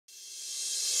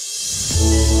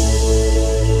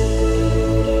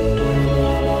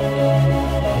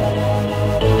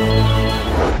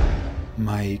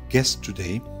My guest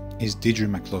today is Deirdre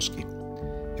McCloskey,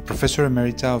 a Professor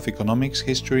Emerita of Economics,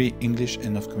 History, English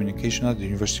and of Communication at the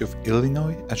University of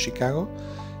Illinois at Chicago.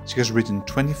 She has written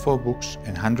 24 books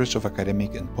and hundreds of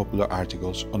academic and popular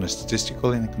articles on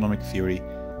statistical and economic theory,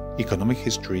 economic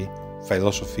history,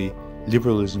 philosophy,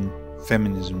 liberalism,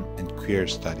 feminism, and queer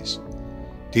studies.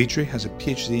 Deirdre has a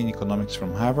PhD in economics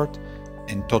from Harvard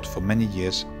and taught for many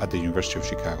years at the University of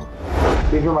Chicago.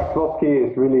 Deirdre McCloskey,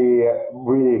 is really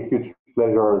a huge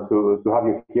pleasure to have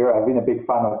you here. I've been a big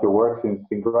fan of your work since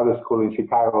in graduate school in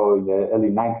Chicago in the early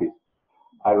 90s.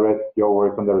 I read your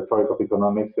work on the rhetoric of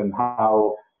economics and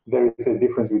how there is a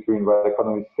difference between what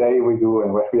economists say we do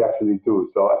and what we actually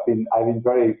do. So I've been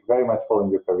very, very much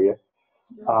following your career.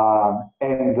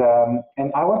 And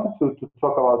I wanted to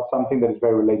talk about something that is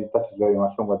very related, touches very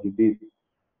much on what you did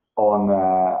on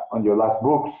your last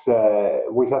books,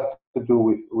 which has to do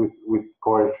with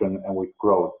coercion and with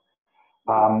growth.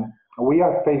 We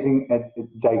are facing a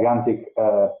gigantic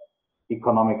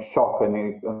economic shock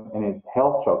and a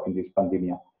health shock in this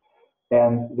pandemic.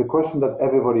 And the question that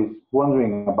everybody is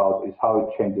wondering about is how it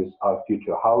changes our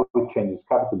future, how it changes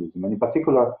capitalism, and in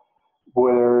particular,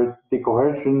 whether the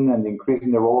coercion and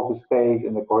increasing the role of the state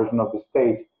and the coercion of the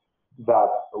state that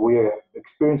we are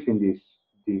experiencing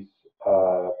these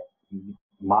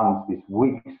months, these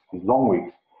weeks, these long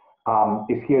weeks,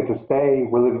 is here to stay.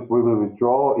 We will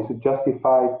withdraw? Is it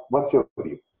justified? What's your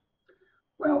view?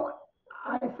 Well,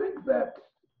 I think that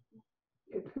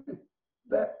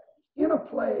that in a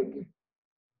plague,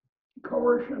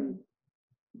 coercion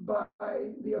by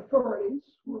the authorities,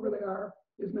 whoever they are,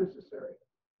 is necessary.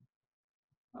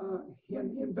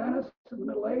 In Venice, in the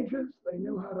Middle Ages, they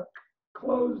knew how to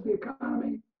close the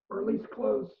economy, or at least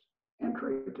close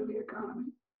entry to the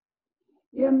economy.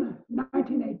 In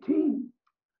 1918,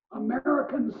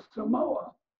 American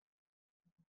Samoa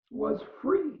was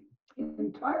free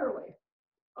entirely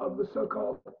of the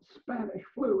so-called Spanish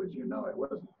flu. As you know, it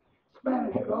wasn't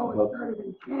Spanish at all. It started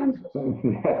in Kansas.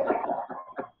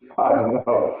 I don't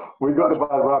know. We got a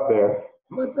bad rap there.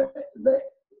 But the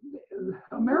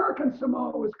American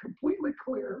Samoa was completely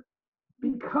clear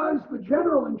because the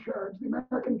general in charge, the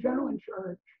American general in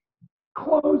charge,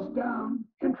 closed down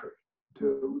entry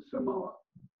to Samoa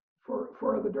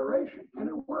for the duration, and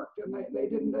it worked, and they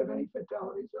didn't have any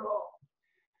fatalities at all.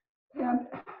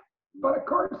 But of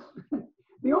course,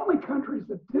 the only countries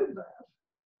that did that,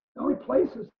 the only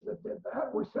places that did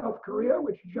that were South Korea,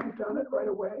 which jumped on it right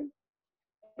away,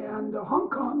 and Hong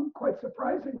Kong, quite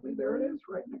surprisingly, there it is,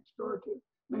 right next door to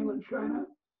mainland China,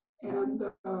 and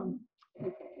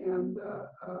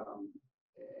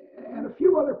a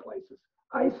few other places.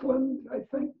 Iceland, I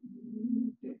think,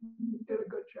 did a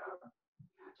good job.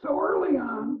 So early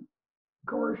on,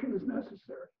 coercion is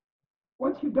necessary.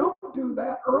 Once you don't do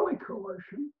that early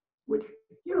coercion, which,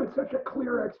 you know, it's such a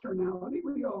clear externality,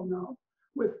 we all know,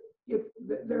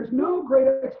 there's no great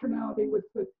externality with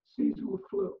the seasonal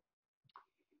flu,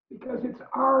 because it's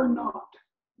R naught.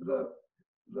 The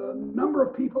number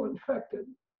of people infected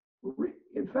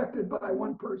by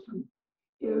one person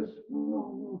is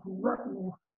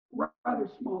rather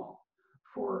small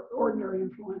for ordinary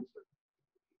influenza.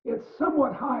 It's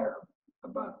somewhat higher,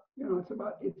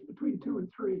 it's between 2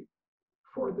 and 3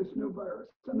 for this new virus,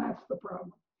 and that's the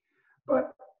problem.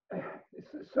 But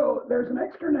so there's an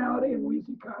externality, and we as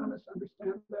economists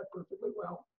understand that perfectly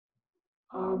well.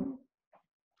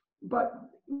 But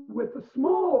with the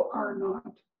small R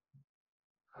naught,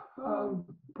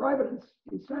 private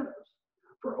incentives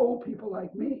for old people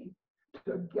like me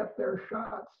to get their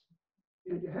shots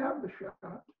and to have the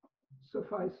shot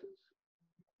suffices.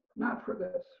 Not for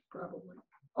this, probably.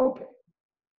 Okay.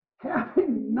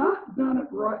 Having not done it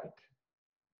right,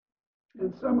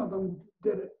 and some of them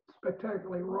did it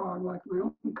spectacularly wrong, like my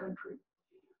own country.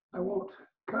 I won't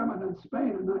comment on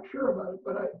Spain, I'm not sure about it,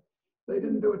 but they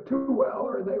didn't do it too well,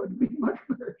 or they would be in much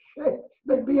better shape.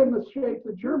 They'd be in the shape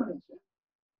that Germany's in.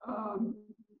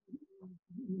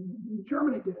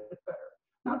 Germany did it better.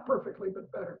 Not perfectly, but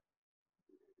better.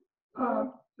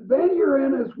 Then you're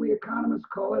in, as we economists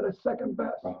call it, a second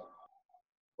best.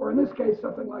 Or in this case,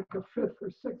 something like a 5th or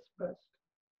 6th best.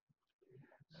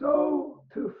 So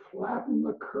to flatten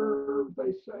the curve,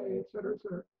 they say, et cetera,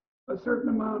 a certain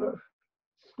amount of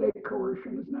state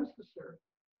coercion is necessary.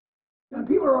 And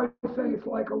people are always saying it's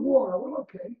like a war. Well,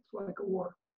 okay, it's like a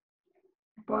war.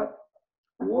 But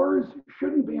wars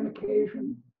shouldn't be an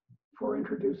occasion for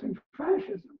introducing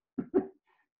fascism,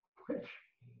 which,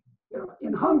 you know,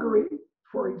 in Hungary,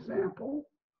 for example,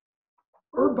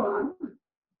 Orban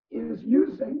is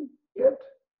using it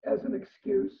as an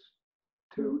excuse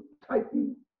to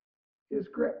tighten his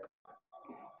grip.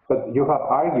 But you have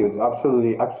argued,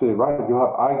 absolutely right. You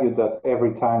have argued that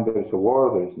every time there's a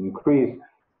war, there's an increase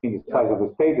in the size of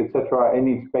the state, etc., and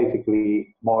it's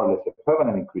basically more or less a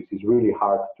permanent increase. It's really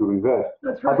hard to reverse.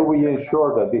 That's right. How do we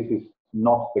ensure that this is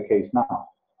not the case now?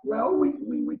 Well,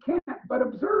 we can't, but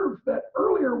observe that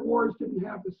earlier wars didn't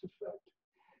have this effect.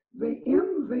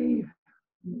 In the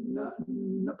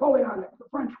Napoleonic, the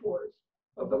French wars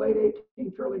of the late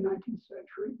 18th, early 19th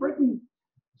century, Britain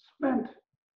spent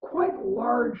quite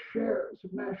large shares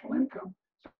of national income,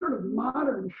 sort of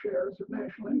modern shares of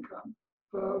national income,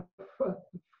 for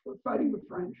fighting the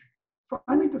French,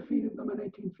 finally defeated them in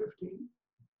 1815,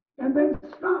 and then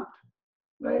stopped.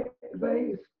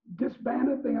 They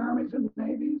disbanded the armies and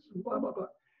navies and blah, blah, blah.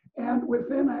 And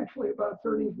within actually about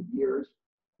 30 years,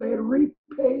 they had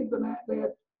repaid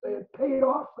they had paid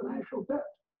off the national debt.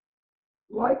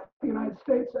 Like the United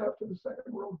States after the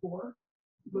Second World War,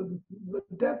 the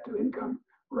debt to income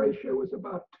ratio was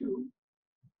about 2,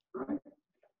 right?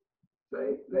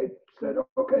 They said,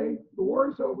 okay, the war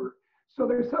is over. So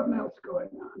there's something else going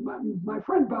on. My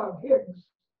friend Bob Higgs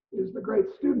is the great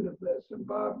student of this, and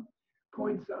Bob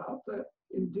points out that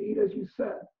indeed, as you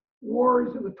said,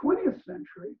 wars in the 20th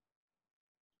century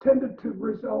tended to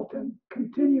result in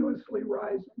continuously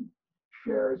rising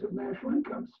shares of national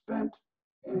income spent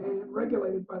and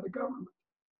regulated by the government.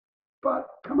 But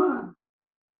come on,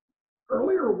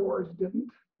 earlier wars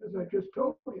didn't, as I just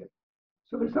told you.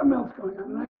 So there's something else going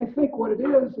on, and I think what it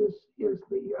is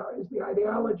the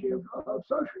ideology of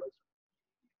socialism.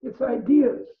 It's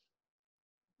ideas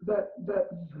that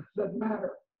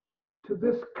matter to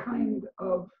this kind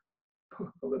of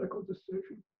political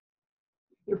decision.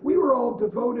 If we were all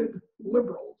devoted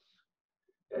liberals,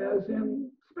 as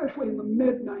in, especially in the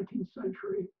mid-19th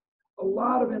century, a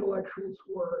lot of intellectuals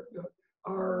were,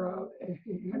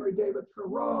 Henry David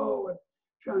Thoreau and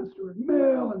John Stuart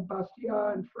Mill and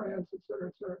Bastiat in France, et cetera,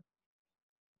 et cetera.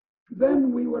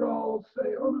 Then we would all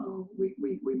say, oh no,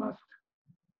 we must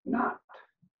not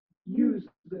use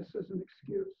this as an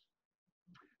excuse.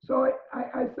 So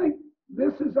I think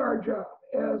this is our job,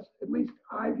 as at least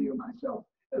I view myself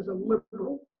as a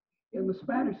liberal in the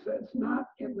Spanish sense, not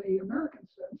in the American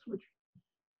sense, which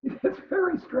is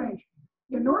very strange.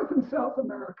 In North and South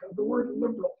America, the word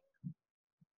liberal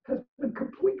has been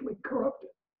completely corrupted.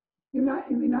 In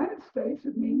the United States,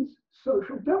 it means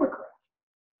social democrat.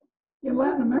 In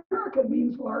Latin America, it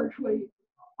means largely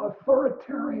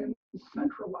authoritarian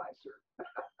centralizer.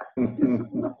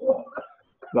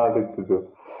 Nothing to do.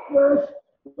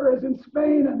 Whereas in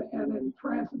Spain and in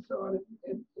France and so on,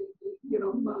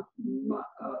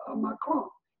 Macron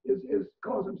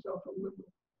calls himself a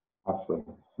liberal.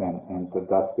 Absolutely, and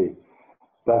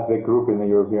that's the group in the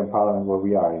European Parliament where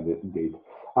we are indeed.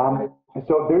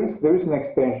 So there is an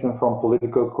extension from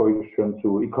political coercion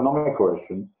to economic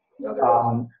coercion.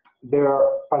 Yeah, there are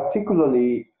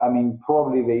particularly,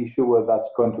 probably the issue where that's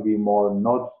going to be more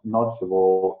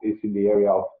noticeable is in the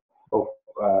area of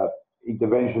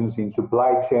interventions in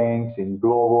supply chains, in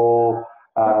global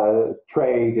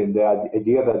trade, and the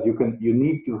idea that you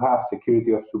need to have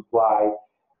security of supply.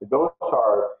 Those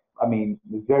are,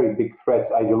 very big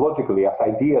threats ideologically as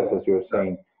ideas, as you're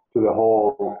saying, to the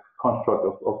whole construct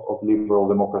of liberal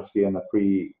democracy and a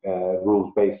free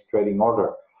rules-based trading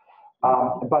order.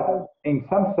 But in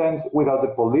some sense, without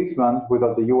the policeman,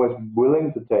 without the U.S.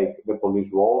 willing to take the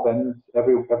police role, then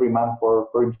every man for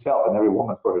himself and every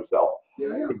woman for herself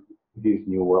in this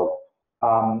new world.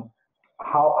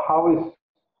 How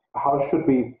should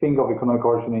we think of economic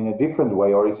coercion in a different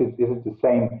way, or is it the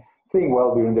same thing?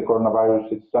 Well, during the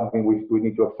coronavirus, it's something we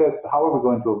need to accept. How are we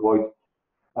going to avoid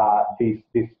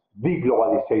this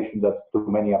deglobalization that to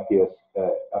many appears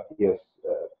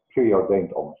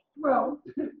preordained almost? Well,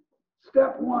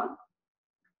 step one,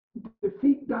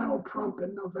 defeat Donald Trump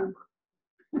in November.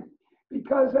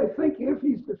 Because I think if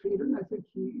he's defeated, and I think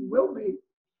he will be,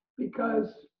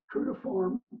 because true to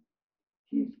form,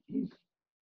 he's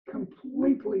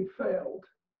completely failed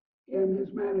in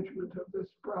his management of this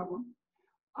problem.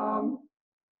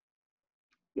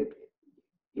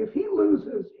 If he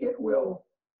loses, it will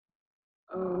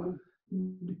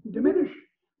diminish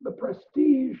the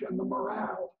prestige and the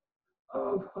morale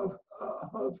of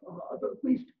at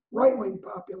least right-wing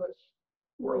populists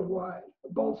worldwide.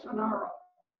 Bolsonaro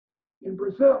in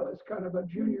Brazil is kind of a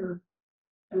junior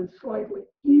and slightly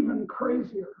even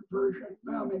crazier version.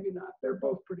 Well, maybe not. They're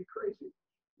both pretty crazy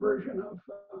version of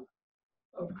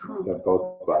Trump. They're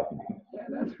both bad. Yeah,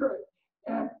 that's right.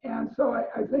 And so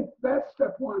I think that's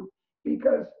step one,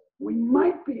 because we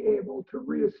might be able to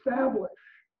reestablish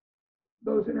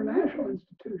those international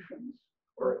institutions,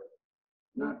 or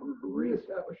not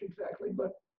reestablish exactly,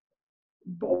 but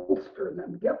bolster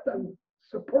them, get them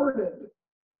supported.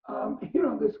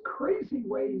 This crazy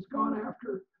way he's gone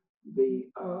after the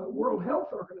World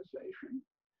Health Organization,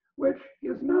 which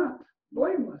is not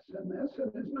blameless in this,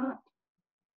 and is not,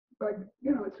 like,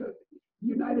 it's a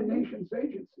United Nations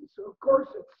agency, so of course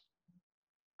it's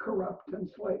corrupt and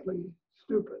slightly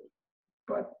stupid,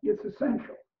 but it's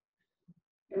essential.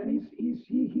 And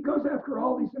he goes after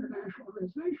all these international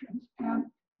organizations, and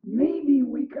maybe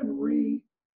we can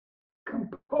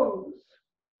recompose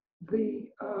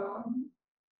the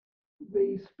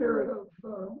spirit of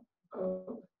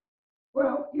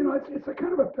well, it's a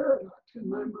kind of a paradox in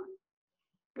my mind,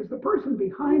 because the person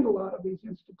behind a lot of these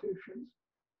institutions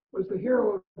was the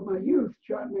hero of my youth,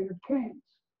 John Maynard Keynes.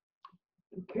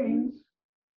 And Keynes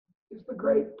is the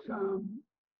great,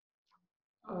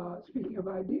 speaking of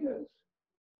ideas,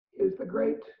 is the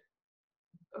great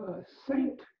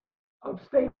saint of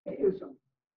statism,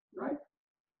 right?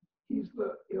 He's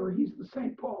the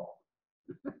Saint Paul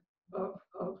of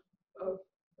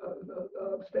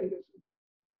statism.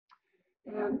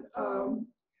 And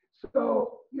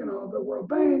so, the World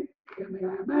Bank and the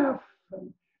IMF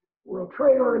and World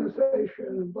Trade Organization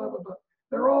and blah, blah, blah,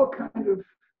 they're all kind of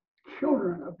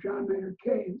children of John Maynard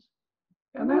Keynes.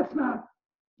 And that's not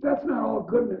all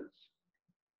goodness.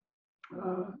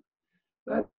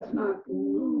 That's not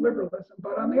liberalism.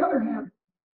 But on the other hand,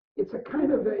 it's a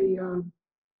kind of a,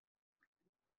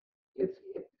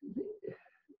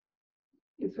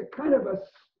 it's a kind of a,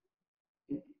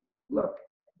 look,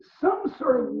 some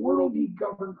sort of worldy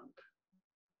government,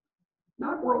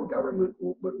 not world government,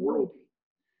 but worldish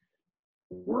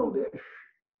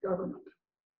government,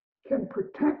 can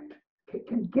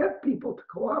get people to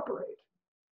cooperate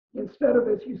instead of,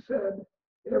 as you said,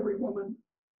 every woman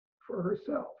for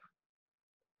herself,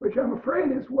 which I'm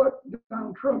afraid is what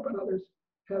Donald Trump and others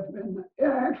have been.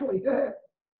 Actually,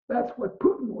 that's what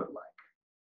Putin would like.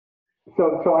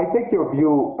 So I take your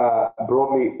view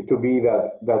broadly to be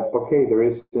that okay, there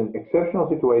is an exceptional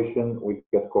situation. We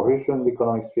get coercion in the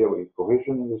economic sphere, we get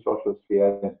coercion in the social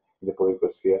sphere, in the political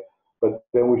sphere, but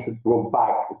then we should go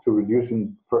back to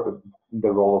reducing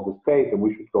the role of the state, and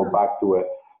we should go back to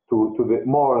the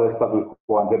more or less status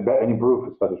quo, and improve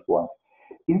the status quo.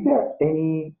 Is there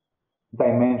any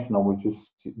dimension on which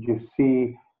you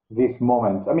see this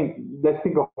moment? I mean, let's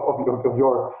think of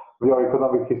your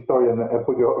economic historian,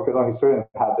 put your economic historian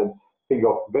hat and think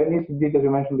of Venice, indeed, as you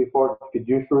mentioned before,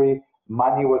 fiduciary,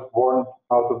 money was born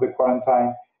out of the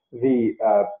quarantine, the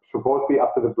supposedly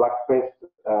after the Black Pest,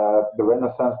 the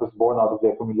Renaissance was born out of the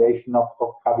accumulation of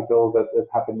capital that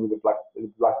happened with the Black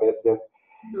Pest.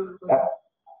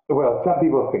 Well, some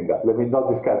people think that. Let me not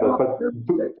discuss that. But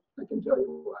I can tell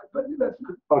you why, but that's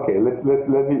not. Okay, let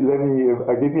me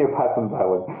give me a pass on that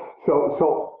one.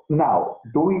 So now,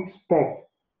 do you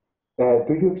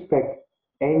expect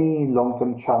any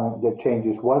long-term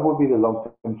changes? What would be the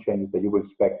long-term changes that you would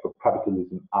expect for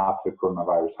capitalism after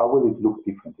coronavirus? How will it look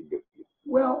different in your view?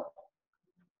 Well,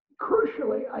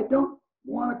 crucially, I don't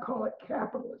want to call it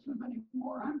capitalism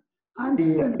anymore. I'm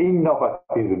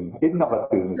innovativism.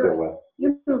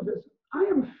 Innovism. I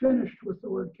am finished with the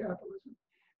word capitalism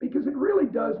because it really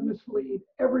does mislead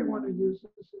everyone who uses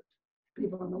it.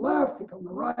 People on the left, people on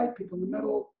the right, people in the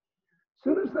middle. As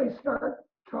soon as they start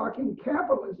talking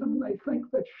capitalism, they think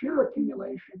that sheer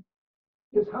accumulation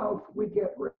is how we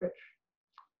get rich.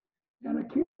 And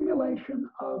accumulation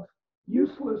of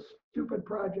useless, stupid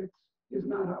projects is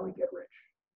not how we get rich.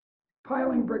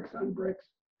 Piling bricks on bricks,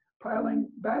 piling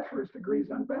bachelor's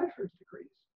degrees on bachelor's degrees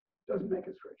doesn't make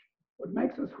us rich. What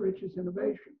makes us rich is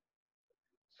innovation.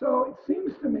 So it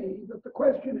seems to me that the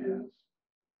question is,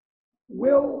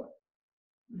 will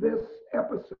this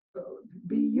episode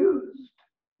be used?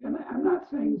 And I'm not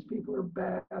saying these people are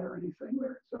bad or anything.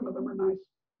 Some of them are nice.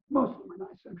 Most of them are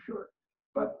nice, I'm sure.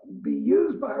 But be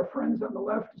used by our friends on the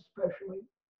left especially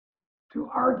to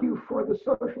argue for the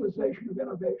socialization of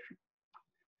innovation,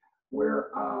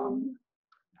 where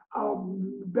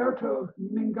Alberto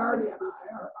Mingardi and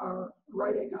I are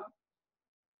writing a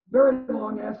very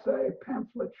long essay,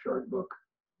 pamphlet, short book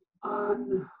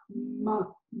on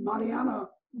Mariana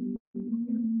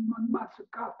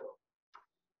Mazzucato,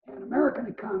 an American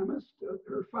economist.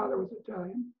 Her father was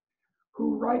Italian,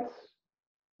 who writes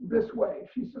this way.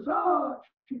 She says,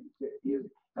 she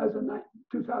has a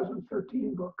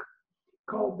 2013 book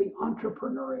called The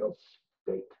Entrepreneurial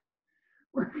State,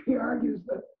 where she argues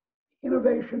that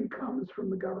innovation comes from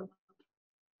the government.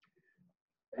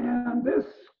 And this,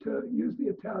 to use the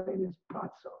Italian, is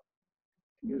pazzo,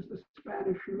 to use the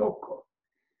Spanish loco,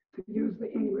 to use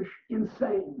the English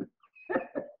insane.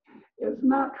 is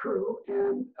not true,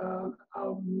 and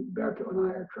Alberto and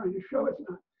I are trying to show it's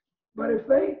not. But if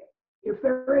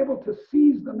they're able to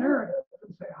seize the narrative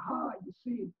and say, "Aha, you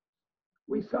see,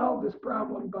 we solved this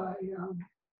problem by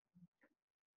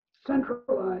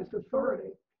centralized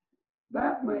authority,"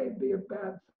 that may be a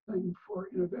bad thing for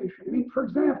innovation. I mean, for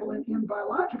example, in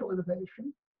biological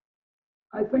innovation,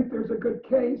 I think there's a good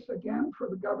case, again, for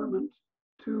the government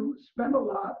to spend a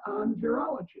lot on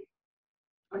virology.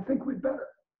 I think we better.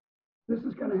 This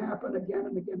is going to happen again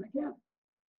and again and again.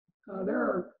 There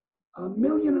are 1.5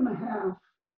 million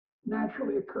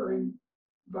naturally occurring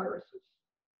viruses,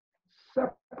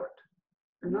 separate.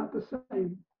 They're not the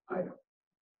same item.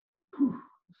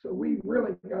 So we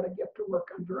really got to get to work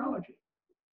on virology.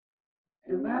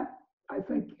 And that, I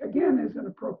think, again, is an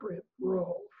appropriate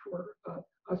role for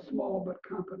a small but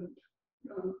competent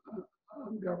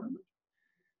government.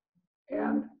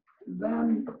 And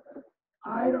then,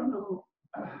 I don't know,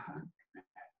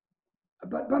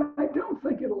 but I don't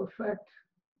think it'll affect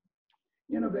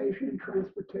innovation in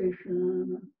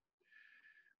transportation,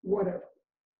 whatever.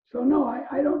 So no,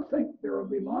 I don't think there will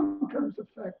be long-term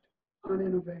effect on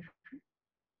innovation.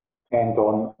 And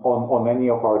on any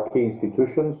of our key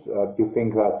institutions, do you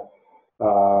think that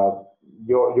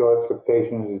your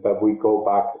expectation is that we go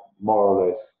back more or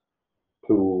less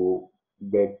to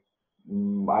the,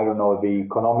 I don't know, the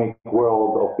economic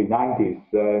world of the 90s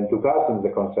and 2000s, the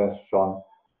consensus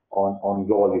on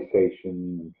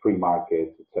globalization, free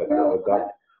markets, etc. Well,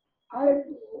 I'd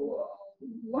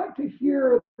like to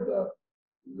hear the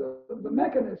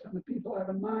mechanism that people have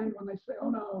in mind when they say, "Oh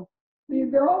no." I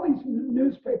mean, there are all these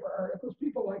newspaper articles,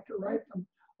 people like to write them.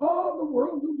 "Oh, the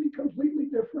world will be completely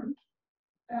different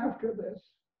after this."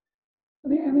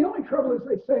 And the only trouble is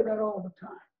they say that all the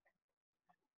time.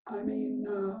 I mean,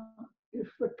 if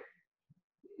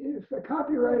the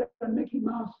copyright on Mickey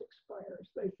Mouse expires,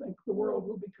 they think the world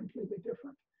will be completely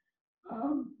different.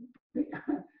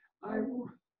 I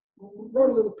wrote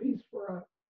a little piece for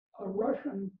a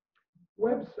Russian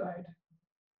website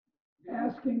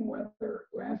asking me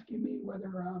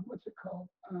whether what's it called,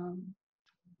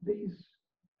 these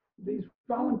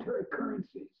voluntary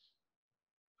currencies,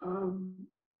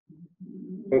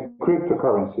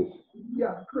 cryptocurrencies.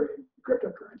 Yeah,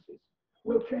 cryptocurrencies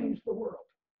will change the world.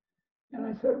 And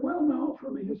I said, well, no,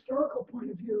 from a historical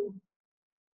point of view,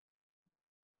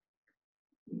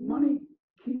 money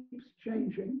keeps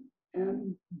changing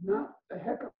and not a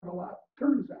heck of a lot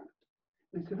turns on it.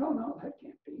 And I said, oh no, that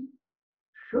can't be.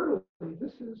 Surely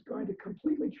this is going to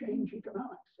completely change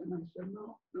economics. And I said,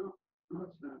 no, it's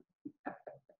not.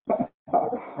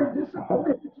 They're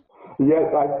disappointed.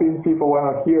 Yes, I think people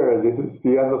want to hear this is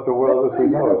the end of the world as we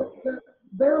know it.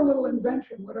 Their little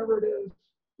invention, whatever it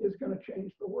is going to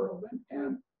change the world.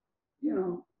 And you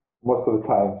know, most of the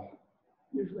times.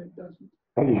 Usually it doesn't.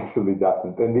 It usually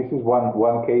doesn't. And this is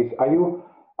one case. Are you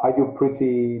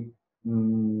pretty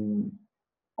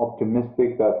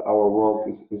optimistic that our world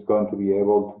is going to be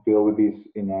able to deal with this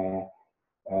in a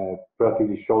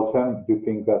relatively short term? Do you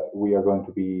think that we are going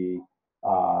to be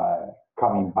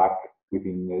coming back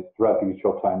within a relatively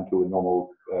short time to a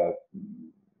normal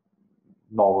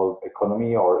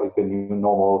economy, or is the new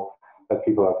normal that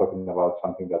people are talking about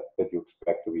something that you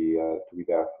expect to be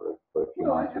there for a few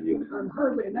months, a year? I'm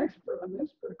hardly an expert on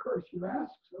this, but of course you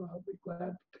asked, so I'll be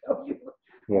glad to tell you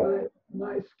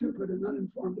my stupid and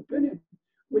uninformed opinion,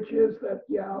 which is that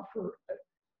for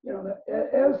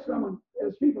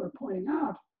as people are pointing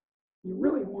out, you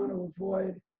really want to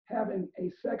avoid having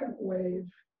a second wave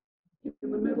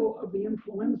in the middle of the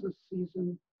influenza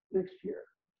season next year,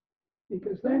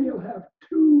 because then you'll have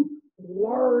two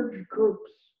large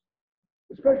groups,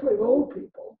 especially of old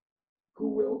people, who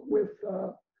will, with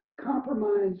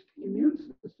compromised immune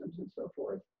systems and so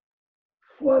forth,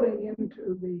 flooding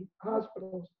into the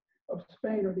hospitals of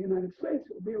Spain or the United States.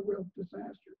 It will be a real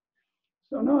disaster.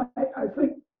 So no, I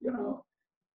think,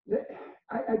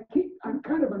 I'm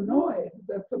kind of annoyed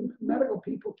that the medical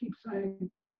people keep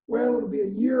saying, well, it'll be a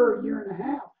year and a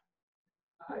half.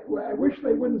 I wish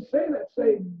they wouldn't say that.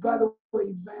 Say, by the way,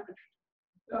 you vanished.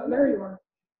 There you are.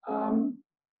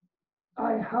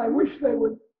 I wish they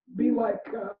would be like,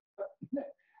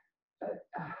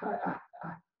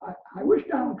 I wish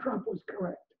Donald Trump was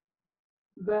correct,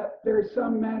 that there's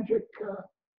some magic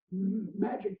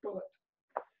bullet,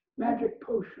 magic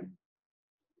potion,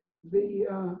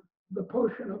 the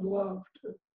potion of love,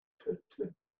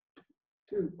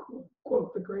 to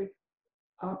quote the great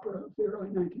opera of the early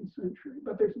 19th century,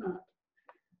 but there's not,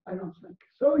 I don't think.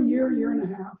 So a year and a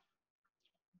half.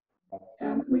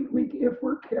 And we if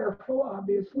we're careful,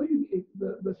 obviously,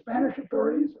 the Spanish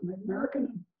authorities and the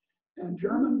American and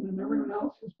German and everyone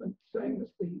else has been saying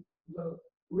this, the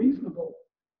reasonable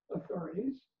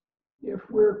authorities, if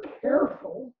we're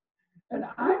careful, and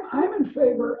I'm in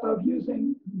favor of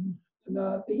using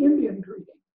the Indian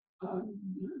greeting.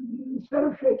 Instead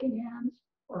of shaking hands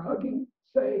or hugging,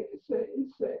 say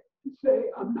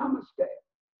namaste.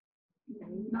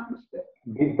 Namaste.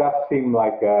 This does seem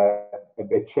like a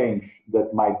change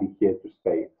that might be here to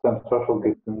stay. Some social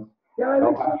distance, yeah,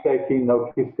 no handshaking,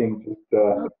 no kissing, just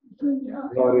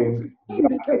nodding.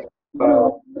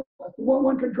 Because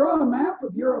one could draw a map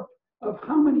of Europe of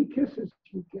how many kisses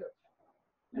you give.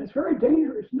 And it's very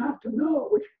dangerous not to know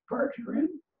which part you're in,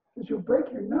 because you'll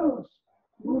break your nose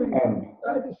moving from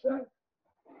side to side.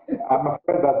 I'm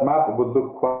afraid that map would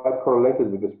look quite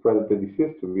correlated with the spread of the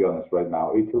disease, to be honest, right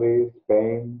now. Italy,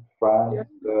 Spain, France,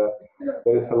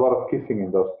 there's a lot of kissing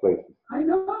in those places. I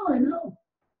know.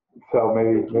 So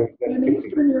maybe in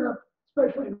Eastern Europe,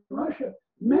 especially in Russia,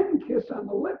 men kiss on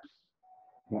the lips.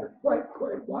 They're quite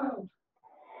wild.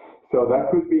 So that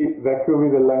could be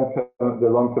the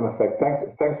long term effect.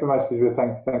 Thanks very much, Deirdre.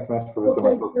 Thanks very much, Professor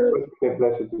Michael. It was a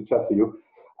pleasure to chat to you.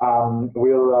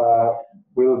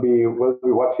 We'll be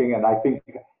watching, and I think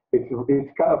it's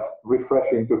kind of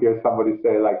refreshing to hear somebody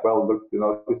say, like, well, look,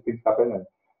 these things happen and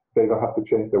they don't have to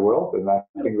change the world. And I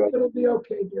think that it'll be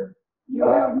okay, dear. You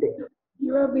have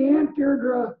the Aunt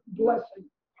Deirdre blessing.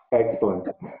 Excellent.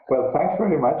 Well, thanks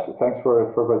very much. Thanks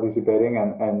for participating,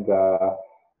 and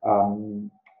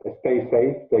stay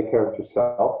safe, take care of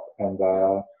yourself, and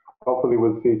hopefully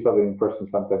we'll see each other in person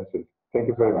sometime soon. Thank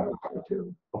you very much. You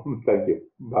too. Thank you.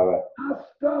 Bye-bye.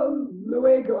 Hasta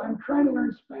luego. I'm trying to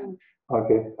learn Spanish.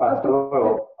 Okay. Hasta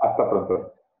luego. Hasta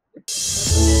pronto.